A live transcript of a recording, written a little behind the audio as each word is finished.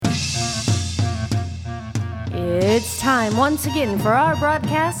It's time once again for our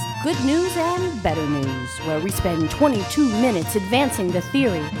broadcast, Good News and Better News, where we spend 22 minutes advancing the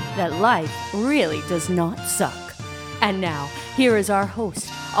theory that life really does not suck. And now, here is our host,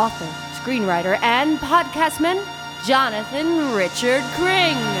 author, screenwriter, and podcastman, Jonathan Richard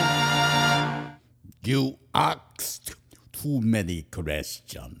Kring. You asked too many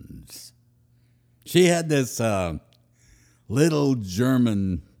questions. She had this little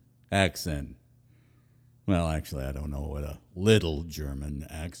German accent. Well, actually, I don't know what a little German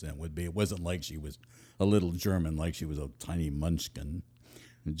accent would be. It wasn't like she was a little German, like she was a tiny munchkin.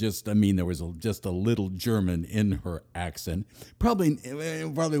 There was just a little German in her accent. It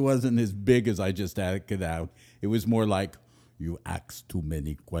probably wasn't as big as I just acted out. It was more like, you ask too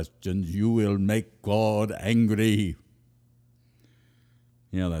many questions, you will make God angry.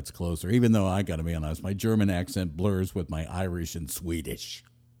 That's closer. Even though I got to be honest, my German accent blurs with my Irish and Swedish.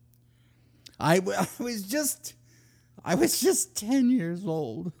 I was just 10 years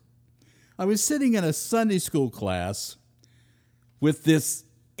old. I was sitting in a Sunday school class with this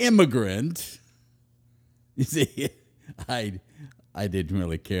immigrant. You see, I didn't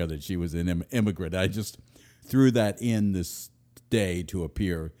really care that she was an immigrant. I just threw that in this day to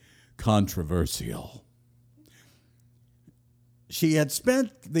appear controversial. She had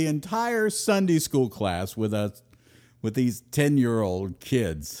spent the entire Sunday school class with these 10-year-old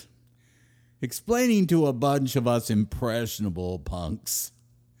kids, explaining to a bunch of us impressionable punks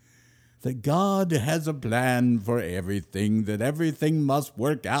that God has a plan for everything, that everything must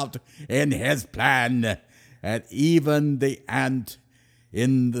work out in His plan, and even the ant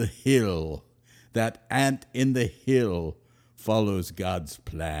in the hill, that ant in the hill follows God's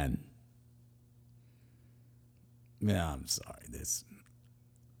plan. Yeah, I'm sorry.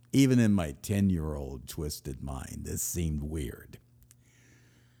 Even in my 10-year-old twisted mind, this seemed weird.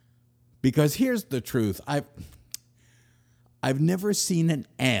 Because here's the truth. I've never seen an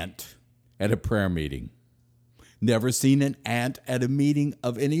ant at a prayer meeting. Never seen an ant at a meeting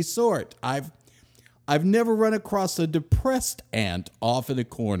of any sort. I've never run across a depressed ant off in a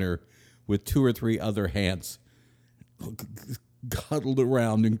corner with 2 or 3 other ants cuddled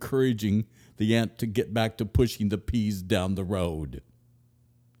around, encouraging the ant to get back to pushing the peas down the road.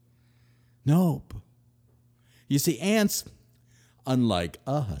 Nope. You see, ants, unlike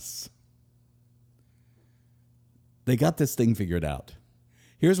us, they got this thing figured out.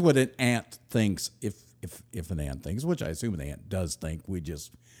 Here's what an ant thinks, if an ant thinks, which I assume an ant does think. We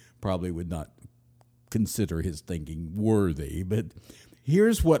just probably would not consider his thinking worthy. But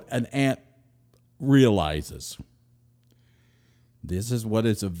here's what an ant realizes. This is what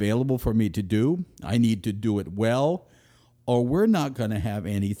is available for me to do. I need to do it well, or we're not going to have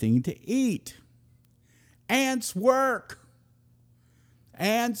anything to eat. Ants work.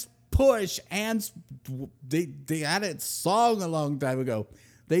 Ants push. Ants, they had a song a long time ago.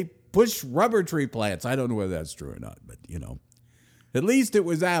 They push rubber tree plants. I don't know whether that's true or not, but, at least it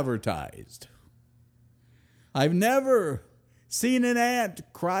was advertised. I've never seen an ant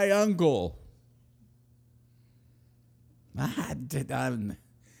cry uncle. I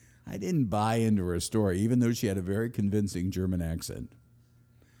didn't buy into her story, even though she had a very convincing German accent.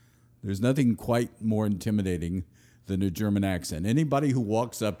 There's nothing quite more intimidating than a German accent. Anybody who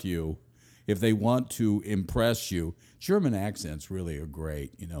walks up to you, if they want to impress you, German accents really are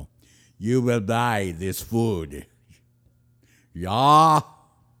great. You will buy this food. Yeah.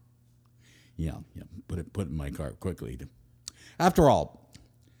 Yeah. Put it in my cart quickly. After all,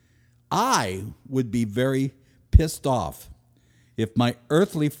 I would be very pissed off if my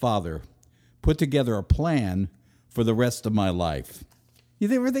earthly father put together a plan for the rest of my life.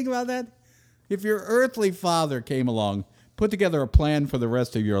 You ever think about that? If your earthly father came along, put together a plan for the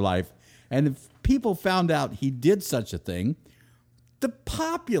rest of your life, and if people found out he did such a thing, the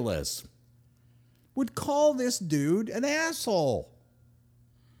populace would call this dude an asshole.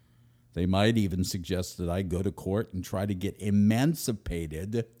 They might even suggest that I go to court and try to get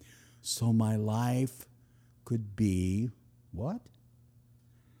emancipated so my life could be what?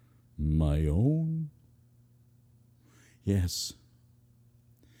 My own? Yes.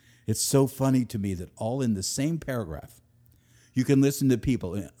 It's so funny to me that all in the same paragraph, you can listen to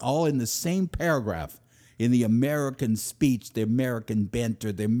people, all in the same paragraph, in the American speech, the American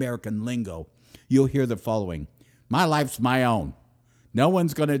banter, the American lingo, you'll hear the following. My life's my own. No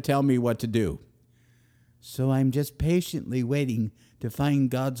one's going to tell me what to do. So I'm just patiently waiting to find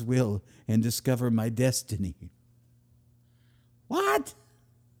God's will and discover my destiny. What?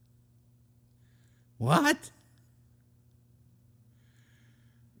 What?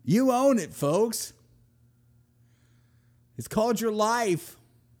 You own it, folks. It's called your life.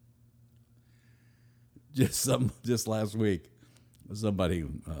 Just last week, somebody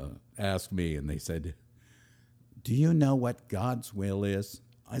asked me, and they said, "Do you know what God's will is?"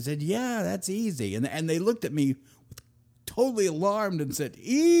 I said, "Yeah, that's easy." And they looked at me totally alarmed and said,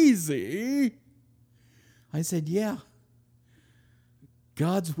 "Easy?" I said, "Yeah.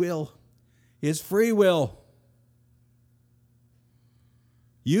 God's will is free will.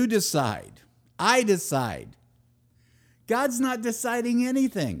 You decide. I decide. God's not deciding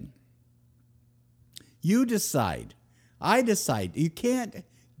anything. You decide. I decide. You can't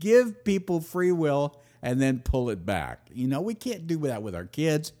give people free will and then pull it back. We can't do that with our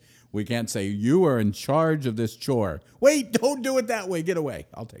kids. We can't say, you are in charge of this chore. Wait, don't do it that way. Get away.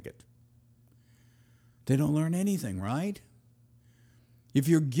 I'll take it. They don't learn anything, right? If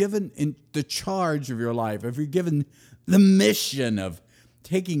you're given in the charge of your life, if you're given the mission of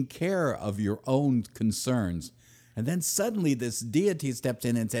taking care of your own concerns, and then suddenly this deity steps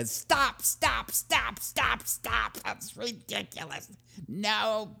in and says, stop, stop, stop, stop, stop. That's ridiculous.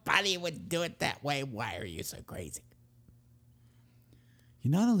 Nobody would do it that way. Why are you so crazy?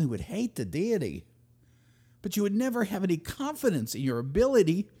 You not only would hate the deity, but you would never have any confidence in your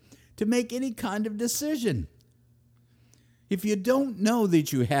ability to make any kind of decision. If you don't know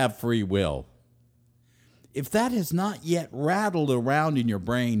that you have free will, if that has not yet rattled around in your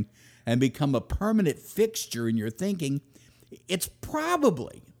brain and become a permanent fixture in your thinking, it's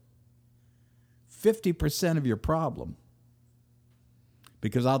probably 50% of your problem.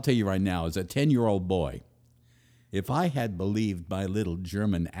 Because I'll tell you right now, as a 10-year-old boy, if I had believed my little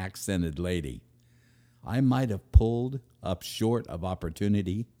German accented lady, I might have pulled up short of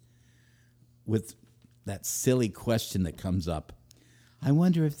opportunity with that silly question that comes up. I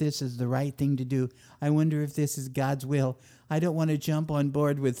wonder if this is the right thing to do. I wonder if this is God's will. I don't want to jump on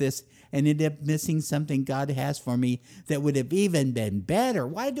board with this and end up missing something God has for me that would have even been better.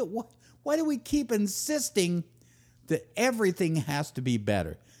 Why do we keep insisting that everything has to be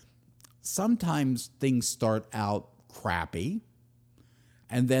better? Sometimes things start out crappy,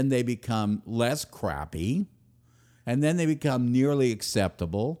 and then they become less crappy, and then they become nearly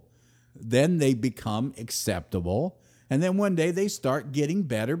acceptable. Then they become acceptable. And then one day they start getting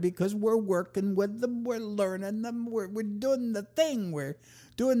better because we're working with them, we're learning them, we're doing the thing. We're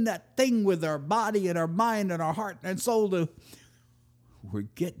doing that thing with our body and our mind and our heart and soul. We're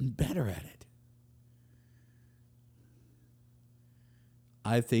getting better at it.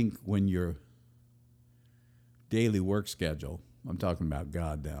 I think when your daily work schedule, I'm talking about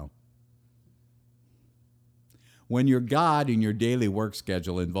God now, when your God in your daily work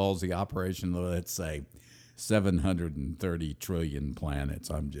schedule involves the operation of, let's say, 730 trillion planets.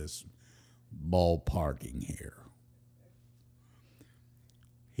 I'm just ballparking here.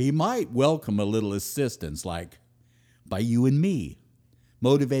 He might welcome a little assistance, like by you and me,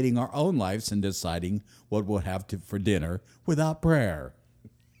 motivating our own lives and deciding what we'll have for dinner without prayer.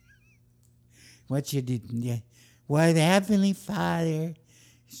 What Heavenly Father,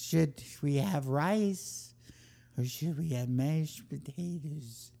 should we have rice or should we have mashed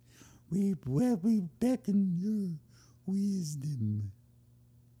potatoes? We beckon your wisdom.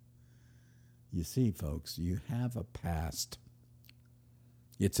 You see, folks, you have a past.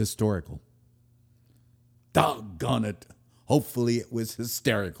 It's historical. Doggone it. Hopefully it was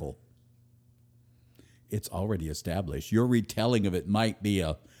hysterical. It's already established. Your retelling of it might be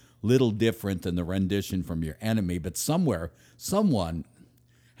a little different than the rendition from your enemy, but somewhere, someone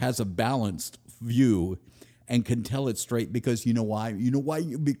has a balanced view and can tell it straight because you know why?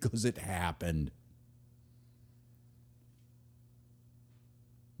 Because it happened.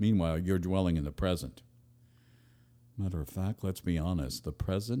 Meanwhile, you're dwelling in the present. Matter of fact, let's be honest, the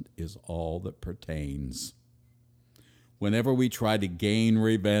present is all that pertains. Whenever we try to gain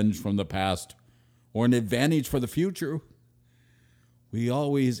revenge from the past or an advantage for the future, we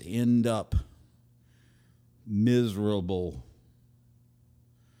always end up miserable,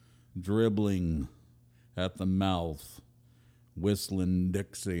 dribbling at the mouth, whistling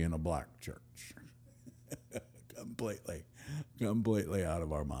Dixie in a black church. Completely out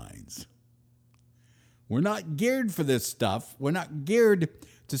of our minds. We're not geared for this stuff. We're not geared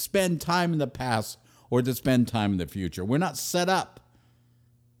to spend time in the past or to spend time in the future. We're not set up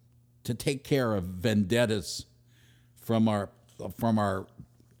to take care of vendettas from our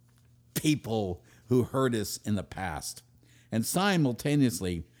people who hurt us in the past. And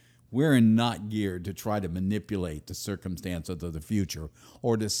simultaneously, we're not geared to try to manipulate the circumstances of the future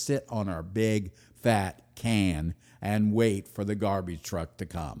or to sit on our big, fat can and wait for the garbage truck to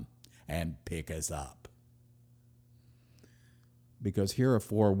come and pick us up. Because here are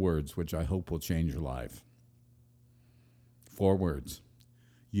 4 words which I hope will change your life. 4 words.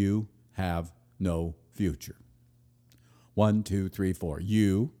 You have no future. 1, 2, 3, 4.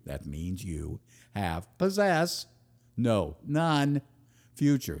 You, that means you, have, possess, no, none,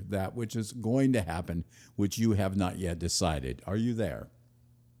 future, that which is going to happen, which you have not yet decided. Are you there?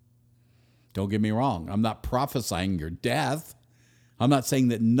 Don't get me wrong. I'm not prophesying your death. I'm not saying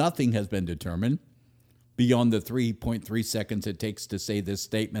that nothing has been determined beyond the 3.3 seconds it takes to say this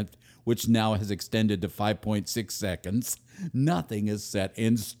statement, which now has extended to 5.6 seconds. Nothing is set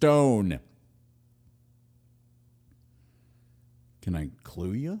in stone. Can I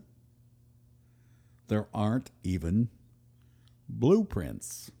clue you? There aren't even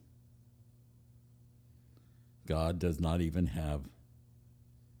blueprints. God does not even have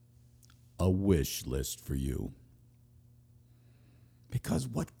a wish list for you. Because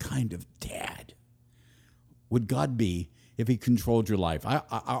what kind of dad would God be if he controlled your life? I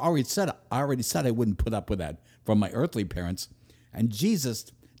already said I wouldn't put up with that from my earthly parents. And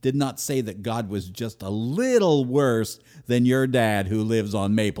Jesus did not say that God was just a little worse than your dad who lives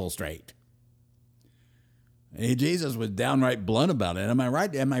on Maple Street. Jesus was downright blunt about it. Am I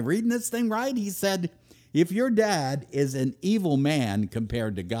right? Am I reading this thing right? He said, if your dad is an evil man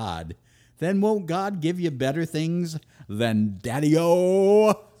compared to God, then won't God give you better things than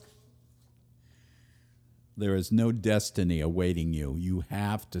Daddy-O? There is no destiny awaiting you. You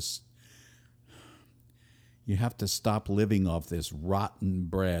have to stop living off this rotten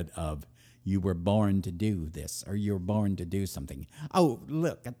bread of you were born to do this or you're born to do something. Oh,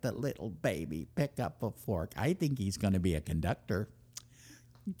 look at the little baby pick up a fork. I think he's going to be a conductor.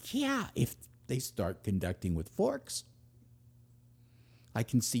 Yeah, if they start conducting with forks. I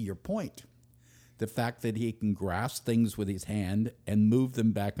can see your point. The fact that he can grasp things with his hand and move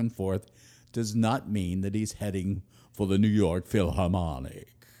them back and forth does not mean that he's heading for the New York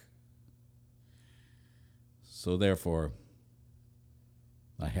Philharmonic. So therefore,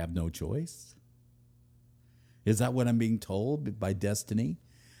 I have no choice. Is that what I'm being told by destiny?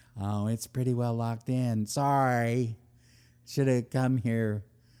 Oh, it's pretty well locked in. Sorry. Should have come here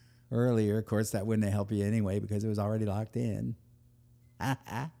earlier. Of course, that wouldn't have helped you anyway because it was already locked in.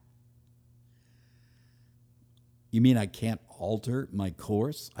 You mean I can't alter my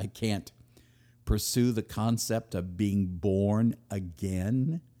course? I can't pursue the concept of being born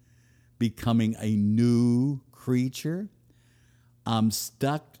again, becoming a new creature? I'm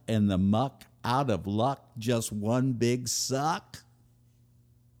stuck in the muck, out of luck, just one big suck?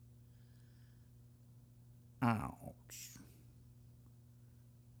 Ouch.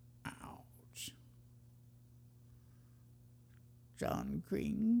 Ouch. John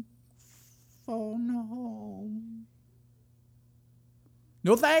Green, phone home.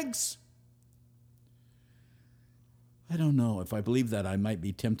 No thanks. I don't know. If I believe that, I might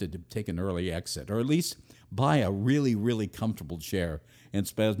be tempted to take an early exit, or at least buy a really, really comfortable chair and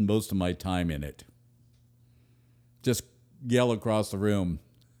spend most of my time in it. Just yell across the room,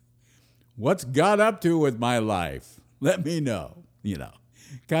 what's God up to with my life? Let me know.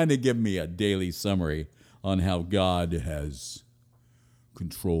 Kind of give me a daily summary on how God has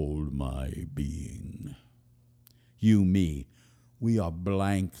controlled my being. You, me, we are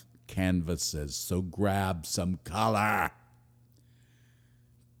blank canvases, so grab some color.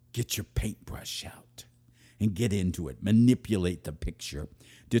 Get your paintbrush out and get into it. Manipulate the picture.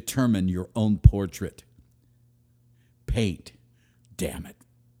 Determine your own portrait. Paint. Damn it,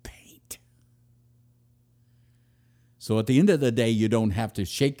 paint. So at the end of the day, you don't have to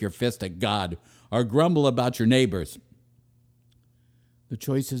shake your fist at God or grumble about your neighbors. The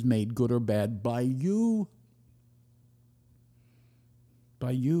choice is made, good or bad, by you.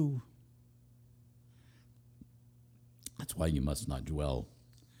 By you. That's why you must not dwell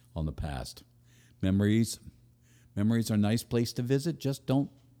on the past. Memories are a nice place to visit. Just don't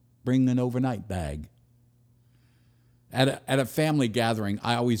bring an overnight bag. At a family gathering,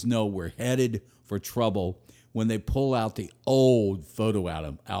 I always know we're headed for trouble when they pull out the old photo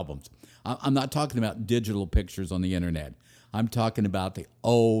albums. I'm not talking about digital pictures on the internet. I'm talking about the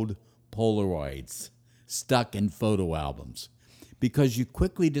old Polaroids stuck in photo albums. Because you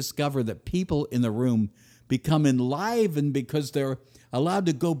quickly discover that people in the room become enlivened because they're allowed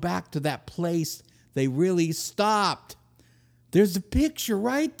to go back to that place they really stopped. There's a picture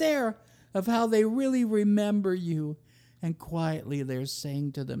right there of how they really remember you. And quietly they're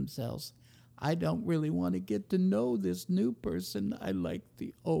saying to themselves, I don't really want to get to know this new person. I like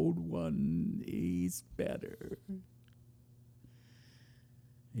the old one. He's better.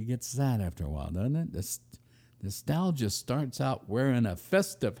 It gets sad after a while, doesn't it? Nostalgia starts out wearing a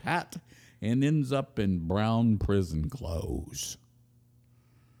festive hat and ends up in brown prison clothes.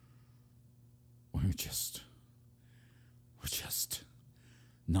 We're just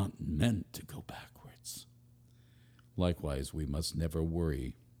not meant to go backwards. Likewise, we must never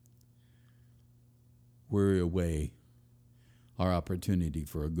worry away our opportunity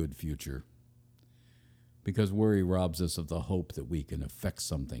for a good future, because worry robs us of the hope that we can affect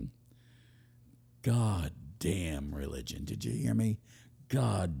something. God damn religion. Did you hear me?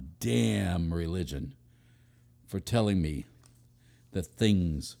 God damn religion for telling me that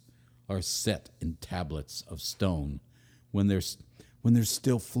things are set in tablets of stone when they're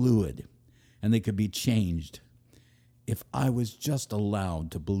still fluid and they could be changed. If I was just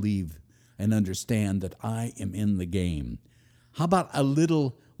allowed to believe and understand that I am in the game. How about a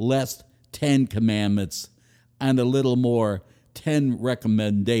little less 10 commandments and a little more 10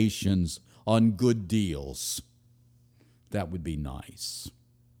 recommendations on good deals? That would be nice.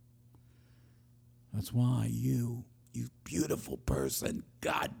 That's why you beautiful person,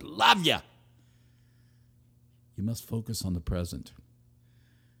 God love you. You must focus on the present.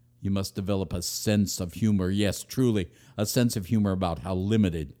 You must develop a sense of humor. Yes, truly, a sense of humor about how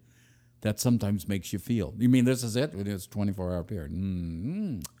limited that sometimes makes you feel. You mean this is it? It is 24-hour period.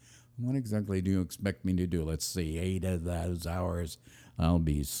 What exactly do you expect me to do? Let's see, 8 of those hours I'll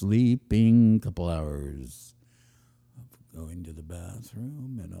be sleeping, a couple hours of going to the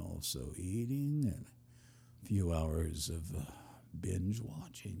bathroom and also eating, and a few hours of binge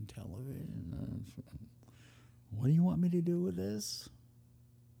watching television. What do you want me to do with this?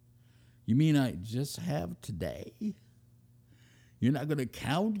 You mean I just have today? You're not going to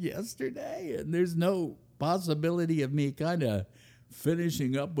count yesterday? And there's no possibility of me kind of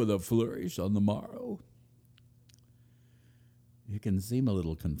finishing up with a flourish on the morrow? It can seem a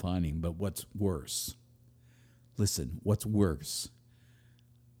little confining, but what's worse? Listen, what's worse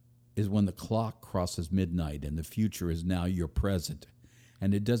is when the clock crosses midnight and the future is now your present,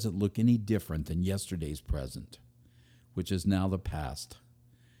 and it doesn't look any different than yesterday's present, which is now the past,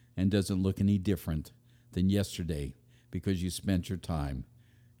 and doesn't look any different than yesterday because you spent your time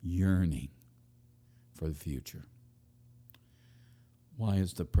yearning for the future. Why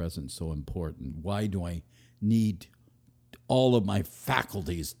is the present so important? Why do I need all of my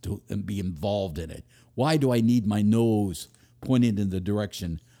faculties to be involved in it? Why do I need my nose pointed in the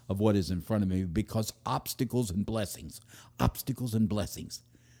direction of what is in front of me? Because obstacles and blessings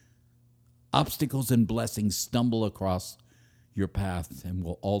stumble across your path and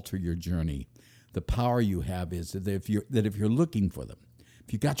will alter your journey. The power you have is that if you're looking for them,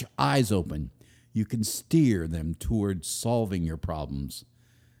 if you got your eyes open, you can steer them towards solving your problems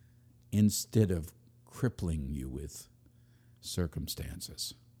instead of crippling you with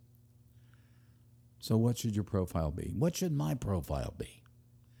circumstances. So what should your profile be? What should my profile be?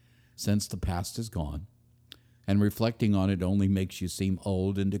 Since the past is gone, and reflecting on it only makes you seem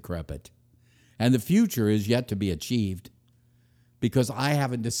old and decrepit, and the future is yet to be achieved, because I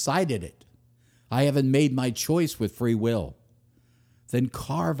haven't decided it. I haven't made my choice with free will. Then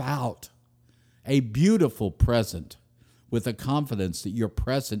carve out a beautiful present with the confidence that your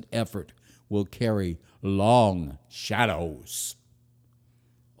present effort will carry long shadows.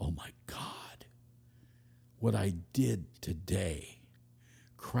 Oh my God, what I did today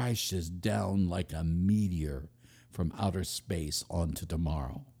crashes down like a meteor from outer space onto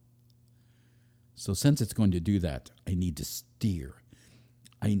tomorrow. So since it's going to do that, I need to steer.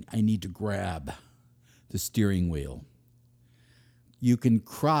 I need to grab the steering wheel. You can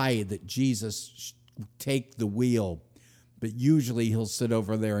cry that Jesus take the wheel, but usually he'll sit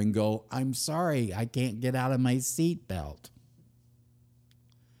over there and go, I'm sorry, I can't get out of my seat belt.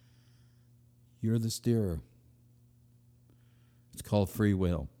 You're the steerer. It's called free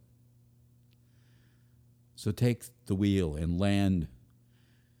will. So take the wheel and land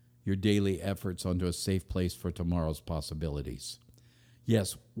your daily efforts onto a safe place for tomorrow's possibilities.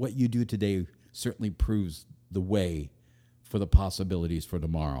 Yes, what you do today certainly proves the way for the possibilities for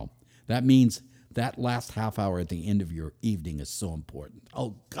tomorrow. That means that last half hour at the end of your evening is so important.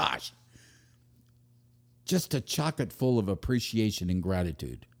 Oh, gosh. Just to chock it full of appreciation and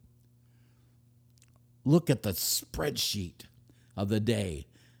gratitude. Look at the spreadsheet of the day.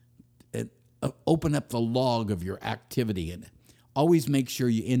 And open up the log of your activity and always make sure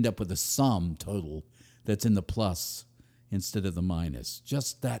you end up with a sum total that's in the plus instead of the minus.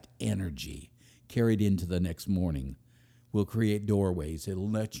 Just that energy carried into the next morning will create doorways. It'll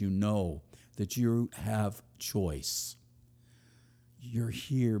let you know that you have choice. You're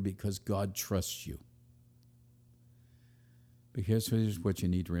here because God trusts you. But here's what you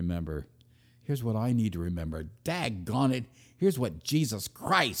need to remember. Here's what I need to remember. Daggone it. Here's what Jesus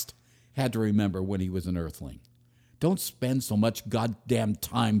Christ had to remember when he was an earthling. Don't spend so much goddamn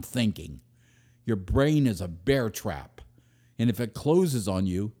time thinking. Your brain is a bear trap. And if it closes on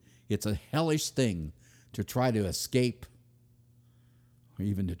you, it's a hellish thing to try to escape or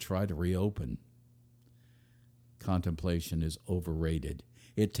even to try to reopen. Contemplation is overrated.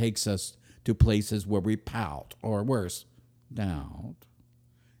 It takes us to places where we pout, or worse, doubt,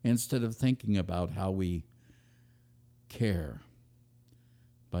 instead of thinking about how we care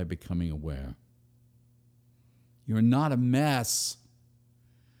by becoming aware. You're not a mess.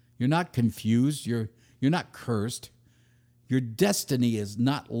 You're not confused. You're not cursed. Your destiny is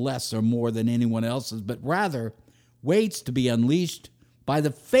not less or more than anyone else's, but rather waits to be unleashed by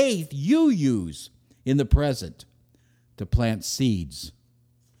the faith you use in the present to plant seeds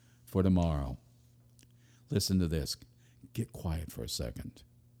for tomorrow. Listen to this. Get quiet for a second.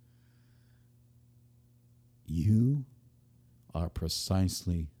 You are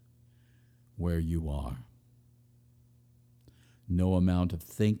precisely where you are. No amount of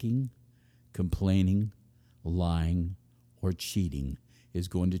thinking, complaining, lying, or cheating is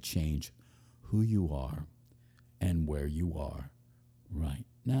going to change who you are and where you are right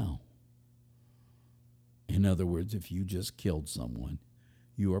now. In other words, if you just killed someone,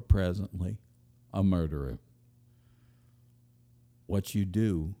 you are presently a murderer. What you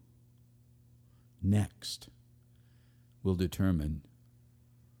do next will determine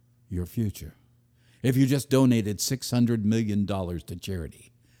your future. If you just donated $600 million to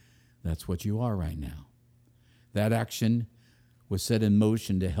charity, that's what you are right now. That action was set in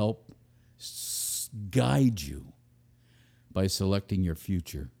motion to help guide you by selecting your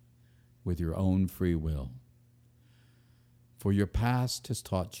future with your own free will. For your past has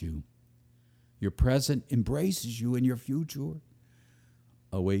taught you, your present embraces you, and your future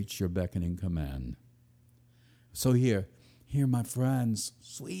awaits your beckoning command. So here, my friends,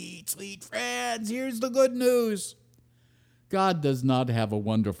 sweet friends, here's the good news. God does not have a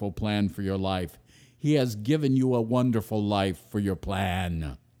wonderful plan for your life. He has given you a wonderful life for your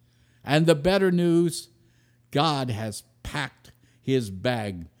plan. And the better news, God has packed his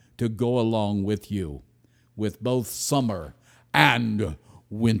bag to go along with you, with both summer and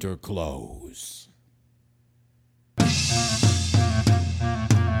winter clothes.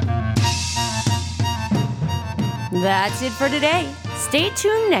 That's it for today. Stay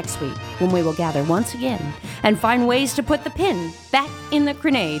tuned next week when we will gather once again and find ways to put the pin back in the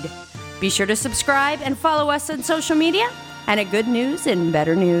grenade. Be sure to subscribe and follow us on social media and at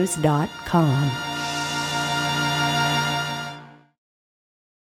goodnewsandbetternews.com.